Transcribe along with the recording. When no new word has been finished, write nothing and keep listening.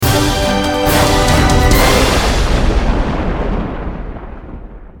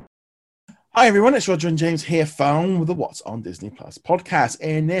Hi everyone, it's Roger and James here from the What's on Disney Plus podcast.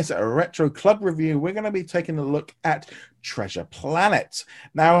 In this retro club review, we're going to be taking a look at Treasure Planet.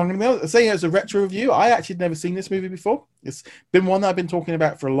 Now, I'm going to say as a retro review, I actually never seen this movie before. It's been one that I've been talking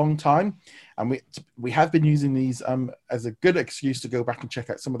about for a long time, and we have been using these as a good excuse to go back and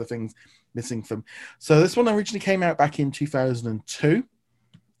check out some of the things missing from. So this one originally came out back in 2002,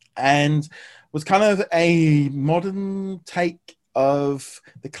 and was kind of a modern take of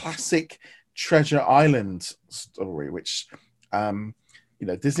the classic Treasure Island story, which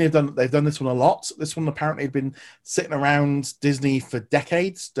Disney they've done this one a lot. This one apparently had been sitting around Disney for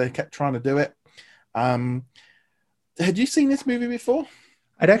decades. They kept trying to do it. Had you seen this movie before?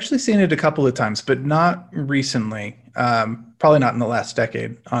 I'd actually seen it a couple of times, but not recently. Probably not in the last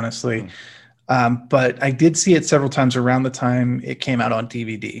decade, honestly. But I did see it several times around the time it came out on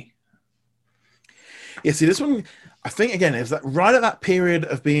DVD. Yeah, see, this one, I think, again, it was right at that period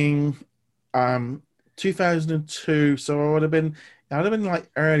of being 2002, so I'd have been like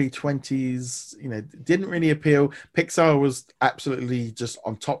early 20s. Didn't really appeal. Pixar was absolutely just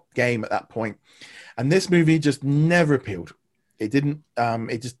on top game at that point, and this movie just never appealed. It didn't.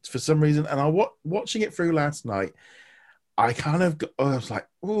 It just, for some reason, and watching it through last night, I was like,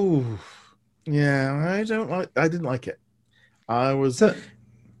 ooh, yeah, I didn't like it.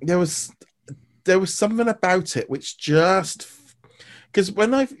 There was something about it which just, because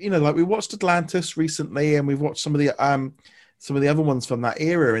when we watched Atlantis recently, and we've watched some of the other ones from that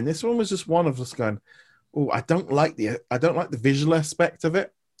era, and this one was just one of us going, oh, I don't like the visual aspect of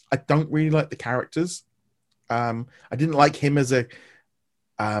it. I don't really like the characters. I didn't like him as a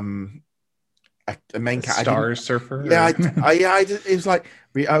main character. Star Surfer. Yeah, it was like,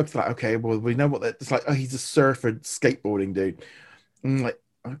 I was like, okay, well, we know what that. It's like, oh, he's a surfer skateboarding dude. I'm like,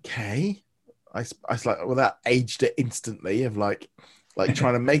 okay. I was like, well, that aged it instantly, of like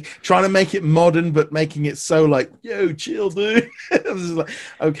trying to make it modern, but making it so like, yo, chill, dude. It was just like,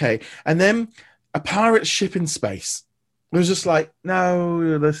 okay. And then a pirate ship in space. It was just like,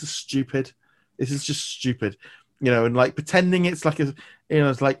 no, this is stupid. This is just stupid, and like pretending it's like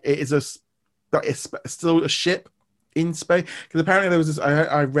it's like it is it's still a ship in space. Because apparently there was this,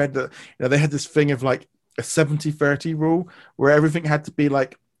 I read that they had this thing of like a 70-30 rule where everything had to be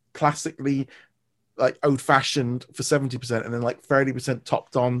like classically like old-fashioned for 70%, and then like 30%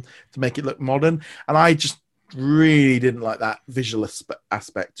 topped on to make it look modern. And I just really didn't like that visual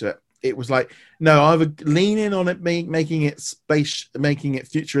aspect to it. It was like, no, either lean in on it, making it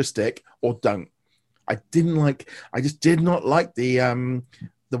futuristic, or don't. I just did not like the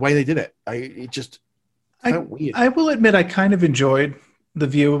way they did it. It just felt weird. I will admit, I kind of enjoyed the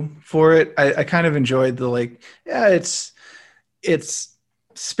view for it. I kind of enjoyed the it's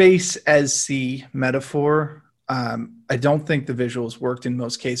space as the metaphor. I don't think the visuals worked in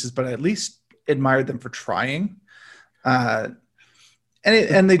most cases, but I at least admired them for trying. And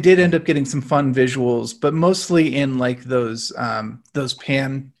they did end up getting some fun visuals, but mostly in like those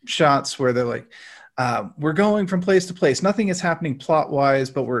pan shots where they're like, we're going from place to place. Nothing is happening plot wise,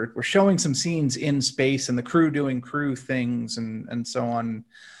 but we're showing some scenes in space and the crew doing crew things and so on.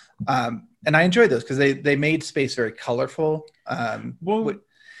 And I enjoyed those because they made space very colorful.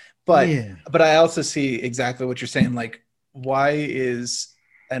 But I also see exactly what you're saying. Like, why is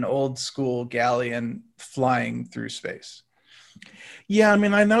an old school galleon flying through space? Yeah, I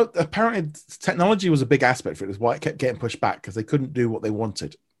mean, I know apparently technology was a big aspect for it. Is why it kept getting pushed back, because they couldn't do what they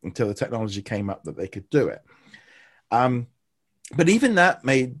wanted until the technology came up that they could do it. But even that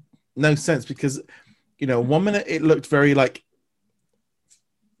made no sense, because 1 minute it looked very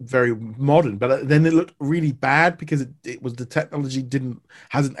modern, but then it looked really bad because it was the technology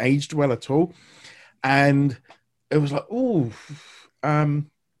hasn't aged well at all, and it was like, ooh. I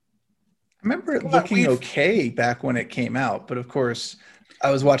remember it looking okay back when it came out, but of course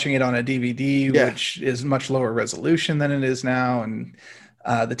I was watching it on a DVD, which is much lower resolution than it is now, and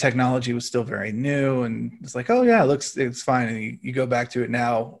the technology was still very new, and it's like, oh yeah, it's fine. And you go back to it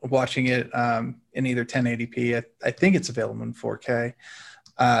now, watching it in either 1080p. I think it's available in 4K.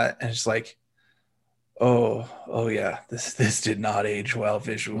 And it's like, oh yeah, this did not age well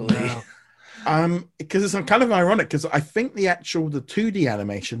visually. No. Because it's kind of ironic, because I think the 2D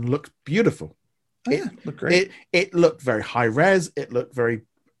animation looked beautiful. It looked great. It looked very high res. It looked very,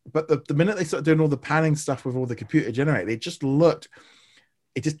 but the minute they started doing all the panning stuff with all the computer generated, it just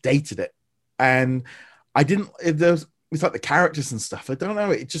dated it. And it's like the characters and stuff, I don't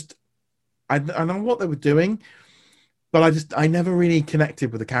know. I know what they were doing, but I never really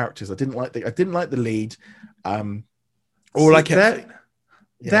connected with the characters. I didn't like the lead.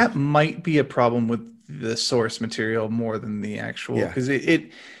 That might be a problem with the source material more than the actual, because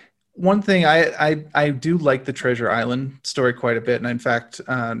One thing I do like the Treasure Island story quite a bit, and I, in fact,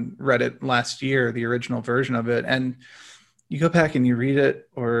 read it last year, the original version of it, and you go back and you read it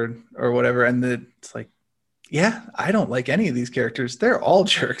or whatever, and it's like, yeah, I don't like any of these characters. They're all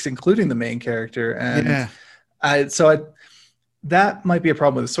jerks, including the main character, and that might be a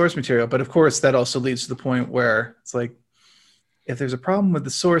problem with the source material. But of course, that also leads to the point where it's like, if there's a problem with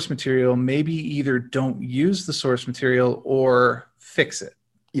the source material, maybe either don't use the source material or fix it.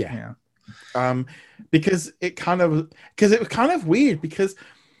 Yeah. Because it was kind of weird because,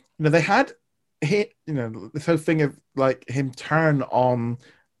 you know, they had hit, you know, this whole thing of like him turn on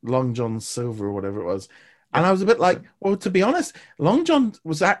Long John Silver or whatever it was. And I was a bit like, well, to be honest, Long John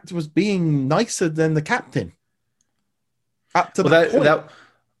was being nicer than the captain. Up to that point.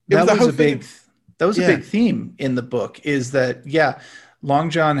 That was a big theme in the book, is that,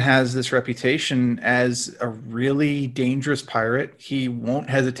 Long John has this reputation as a really dangerous pirate. He won't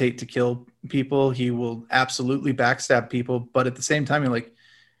hesitate to kill people. He will absolutely backstab people. But at the same time, you're like,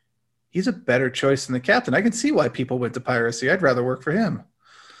 he's a better choice than the captain. I can see why people went to piracy. I'd rather work for him.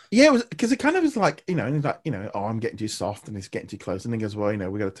 Yeah, it was because it kind of was like, you know, and he's like, you know, oh, I'm getting too soft, and he's getting too close, and he goes, well, you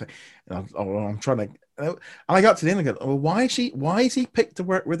know, we got to take. I'm trying to. And I got to the end and I go, well, why is he picked to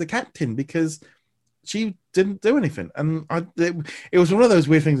work with the captain? Because she didn't do anything, and it was one of those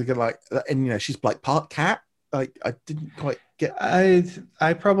weird things that get like, and you know, she's like part cat. Like I didn't quite get. I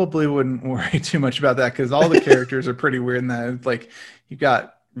probably wouldn't worry too much about that because all the characters are pretty weird in that. Like you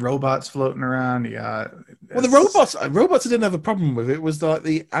got robots floating around. Well, the robots I didn't have a problem with. It was like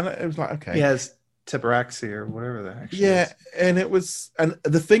it was like, okay, it's Tabraxi or whatever the heck. Yeah, and it was, and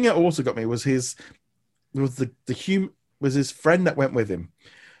the thing that also got me was his friend that went with him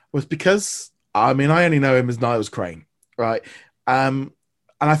was because. I mean, I only know him as Niles Crane, right? And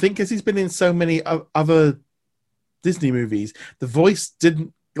I think because he's been in so many other Disney movies, the voice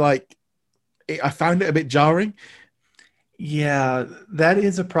didn't like. I found it a bit jarring. Yeah, that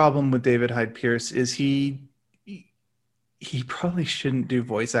is a problem with David Hyde Pierce. Is he probably shouldn't do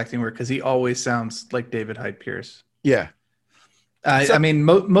voice acting work because he always sounds like David Hyde Pierce. Yeah, I mean,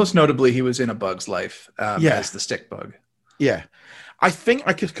 most notably, he was in A Bug's Life as the stick bug. Yeah. I think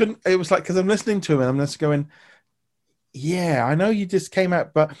I just couldn't. It was like because I'm listening to him and I'm just going, yeah, I know you just came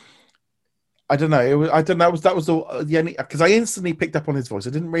out, but I don't know. That was the only because I instantly picked up on his voice. I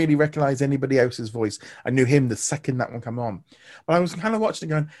didn't really recognize anybody else's voice. I knew him the second that one came on, but I was kind of watching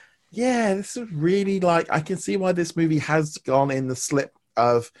it going, yeah, this is really like I can see why this movie has gone in the slip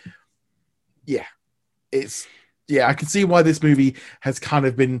of, I can see why this movie has kind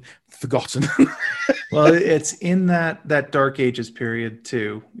of been forgotten. Well, it's in that Dark Ages period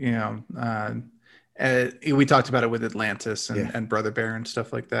too. You know, we talked about it with Atlantis and Brother Bear and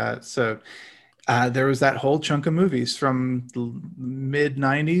stuff like that. So there was that whole chunk of movies from the mid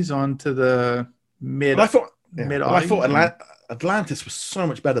 '90s on to the mid. I thought Atlantis was so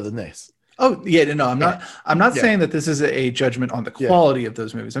much better than this. Oh yeah, no, I'm not saying that this is a judgment on the quality of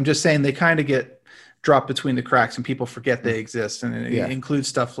those movies. I'm just saying they kind of get drop between the cracks and people forget they exist, and it includes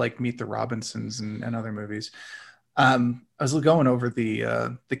stuff like Meet the Robinsons and other movies. I was going over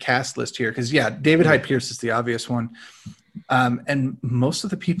the cast list here because David Hyde Pierce is the obvious one, and most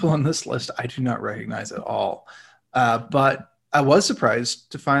of the people on this list I do not recognize at all, but I was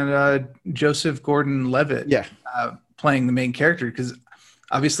surprised to find Joseph Gordon-Levitt playing the main character, because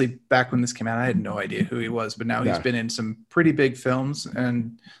obviously back when this came out I had no idea who he was, but now he's been in some pretty big films,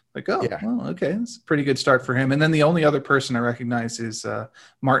 and well, okay, it's a pretty good start for him. And then the only other person I recognize is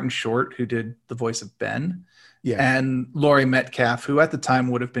Martin Short, who did the voice of Ben, and Laurie Metcalf, who at the time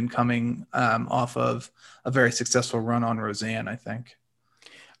would have been coming off of a very successful run on Roseanne, I think.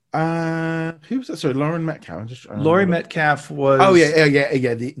 Who was that? Sorry, Lauren Metcalf. Laurie Metcalf was. Oh yeah.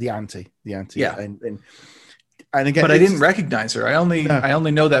 The auntie. Yeah. And again, but I didn't recognize her. I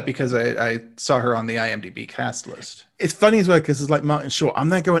only know that because I saw her on the IMDb cast list. It's funny as well because it's like Martin Short. I'm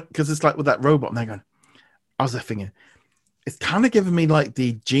there going because it's like with that robot. I'm there going. I was there thinking, it's kind of giving me like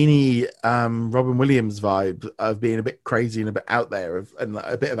the Genie, Robin Williams vibe of being a bit crazy and a bit out there and like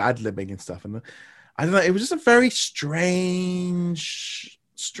a bit of ad libbing and stuff. And I don't know. It was just a very strange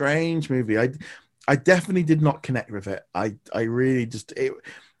movie. I definitely did not connect with it. I really just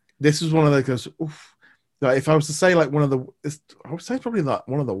this was one of those. Oof. Like if I was to say like I would say probably like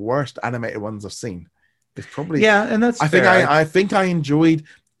one of the worst animated ones I've seen. It's probably and that's. I think I enjoyed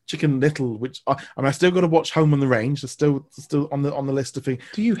Chicken Little, which I still got to watch Home on the Range. It's still on the list of things.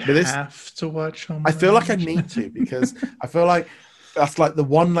 Do you have to watch Home? I feel like I need to because I feel like that's like the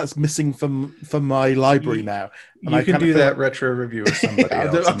one that's missing from my library now. And you can do that retro review with somebody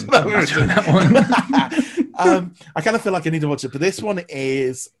else. I kind of feel like I need to watch it, but this one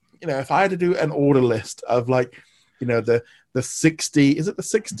is. if I had to do an order list of like, the 60, is it the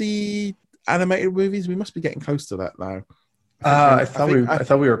 60 animated movies? We must be getting close to that now. I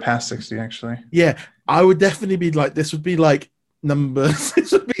thought we were past 60 actually. Yeah, I would definitely be like, this would be like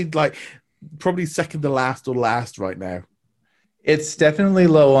this would be like probably second to last or last right now. It's definitely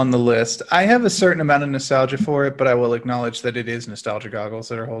low on the list. I have a certain amount of nostalgia for it, but I will acknowledge that it is nostalgia goggles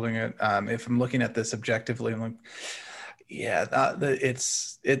that are holding it. If I'm looking at this objectively, I'm like, yeah,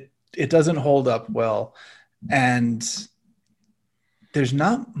 it doesn't hold up well, and there's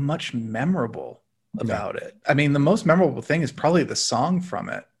not much memorable about it. I mean, the most memorable thing is probably the song from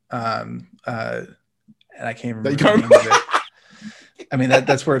it, and I can't remember the name of it. I mean,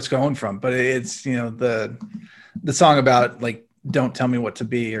 that's where it's going from, but it's the song about like, don't tell me what to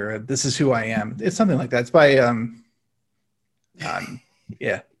be, or this is who I am. It's something like that. It's by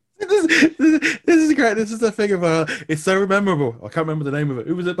yeah. This is great. This is the thing of it's so memorable. I can't remember the name of it.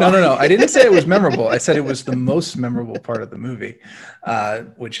 Who was it by? No. I didn't say it was memorable. I said it was the most memorable part of the movie,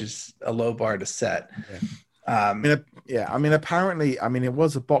 which is a low bar to set. Yeah. I mean, apparently, it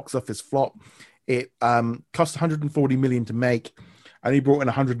was a box office flop. It cost 140 million to make, and he brought in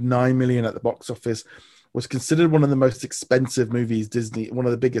 109 million at the box office. Was considered one of the most expensive movies Disney, one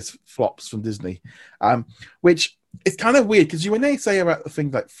of the biggest flops from Disney, which is kind of weird because when they say about the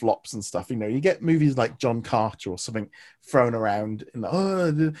things like flops and stuff, you get movies like John Carter or something thrown around, and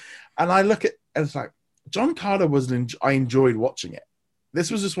I look at and it's like John Carter I enjoyed watching it. This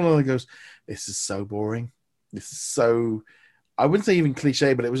was just one of those. This is so boring. This is so. I wouldn't say even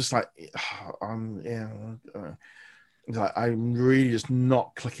cliche, but it was just like, like, I'm really just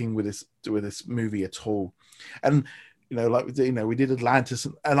not clicking with this movie at all. And we did Atlantis,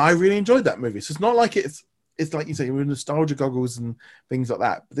 and I really enjoyed that movie. So it's not like it's like you say, with nostalgia goggles and things like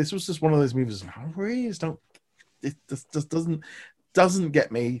that. But this was just one of those movies. I really just don't. It just doesn't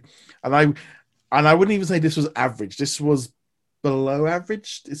get me. And I wouldn't even say this was average. This was below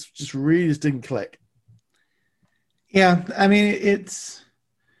average. It's just really just didn't click. Yeah, I mean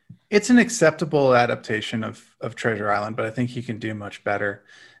it's an acceptable adaptation of Treasure Island, but I think he can do much better.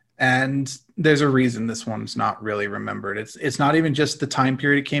 And there's a reason this one's not really remembered. It's not even just the time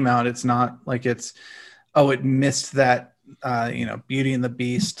period it came out. It's not like it missed that Beauty and the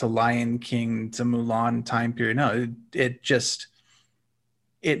Beast to Lion King to Mulan time period. No, it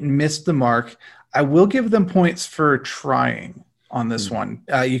missed the mark. I will give them points for trying on this one.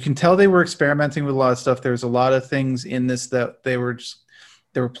 You can tell they were experimenting with a lot of stuff. There's a lot of things in this that they were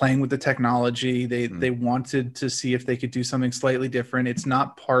playing with the technology. They wanted to see if they could do something slightly different. It's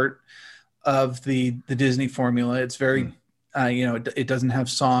not part of the Disney formula. It's very, it doesn't have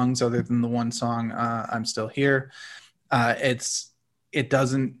songs other than the one song, I'm Still Here. It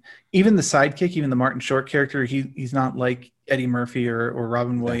doesn't, even the sidekick, even the Martin Short character, he's not like Eddie Murphy or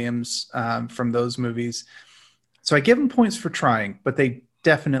Robin Williams from those movies. So I give them points for trying, but they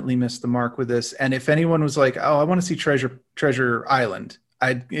definitely missed the mark with this. And if anyone was like, oh, I want to see Treasure Island,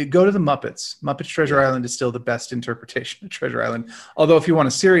 I'd go to the Muppets. Muppets Treasure Island is still the best interpretation of Treasure Island. Although if you want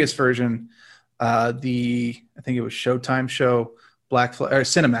a serious version, I think it was Showtime show,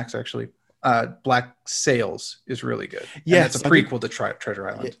 Cinemax actually, Black Sails is really good. Yeah, it's a prequel to Treasure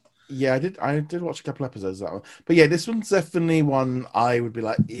Island. Yeah, I did watch a couple episodes of that one. But yeah, this one's definitely one I would be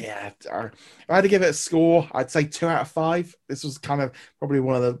like, yeah. If I had to give it a score, I'd say 2 out of 5. This was kind of probably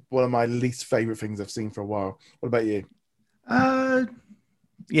one of my least favorite things I've seen for a while. What about you?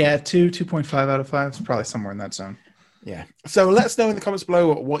 Yeah, 2.5 out of 5. It's probably somewhere in that zone. Yeah. So let us know in the comments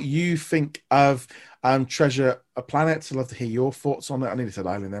below what you think of Treasure Planet. I'd love to hear your thoughts on it. I nearly said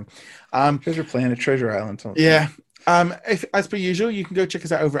island then. Treasure Planet, Treasure Island. Yeah. If, as per usual, you can go check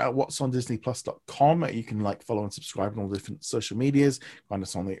us out over at whatsondisneyplus.com. You can follow and subscribe on all different social medias. Find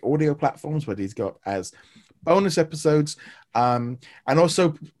us on the audio platforms where these go up as bonus episodes. And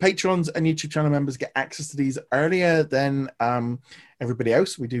also Patrons and YouTube channel members get access to these earlier than everybody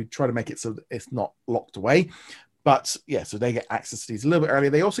else. We do try to make it so that it's not locked away. But yeah, so they get access to these a little bit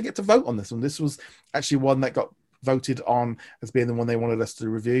earlier. They also get to vote on this one. This was actually one that got voted on as being the one they wanted us to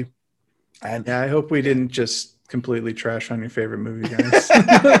review. And yeah, I hope we didn't just completely trash on your favorite movie, guys.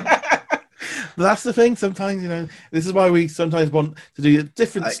 But that's the thing. Sometimes, this is why we sometimes want to do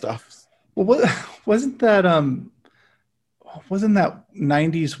different stuff. Well, wasn't that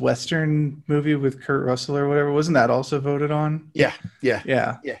 90s Western movie with Kurt Russell or whatever? Wasn't that also voted on? Yeah.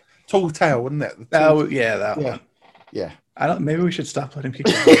 Tall Tale, wasn't it? That one. Yeah. Maybe we should stop letting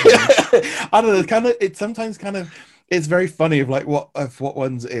people. I don't know. It's very funny of what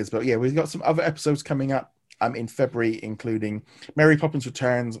ones it is. But yeah, we've got some other episodes coming up in February, including Mary Poppins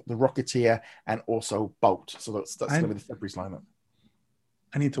Returns, The Rocketeer, and also Bolt. So that's going to be the February's lineup.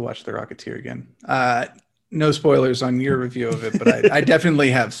 I need to watch The Rocketeer again. No spoilers on your review of it, but I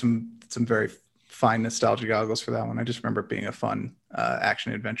definitely have some very fine nostalgia goggles for that one. I just remember it being a fun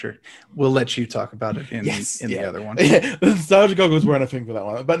action adventure. We'll let you talk about it in the other one. Yeah, the nostalgia goggles weren't a thing for that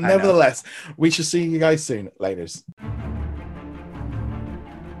one, but nevertheless, we shall see you guys soon. Laters.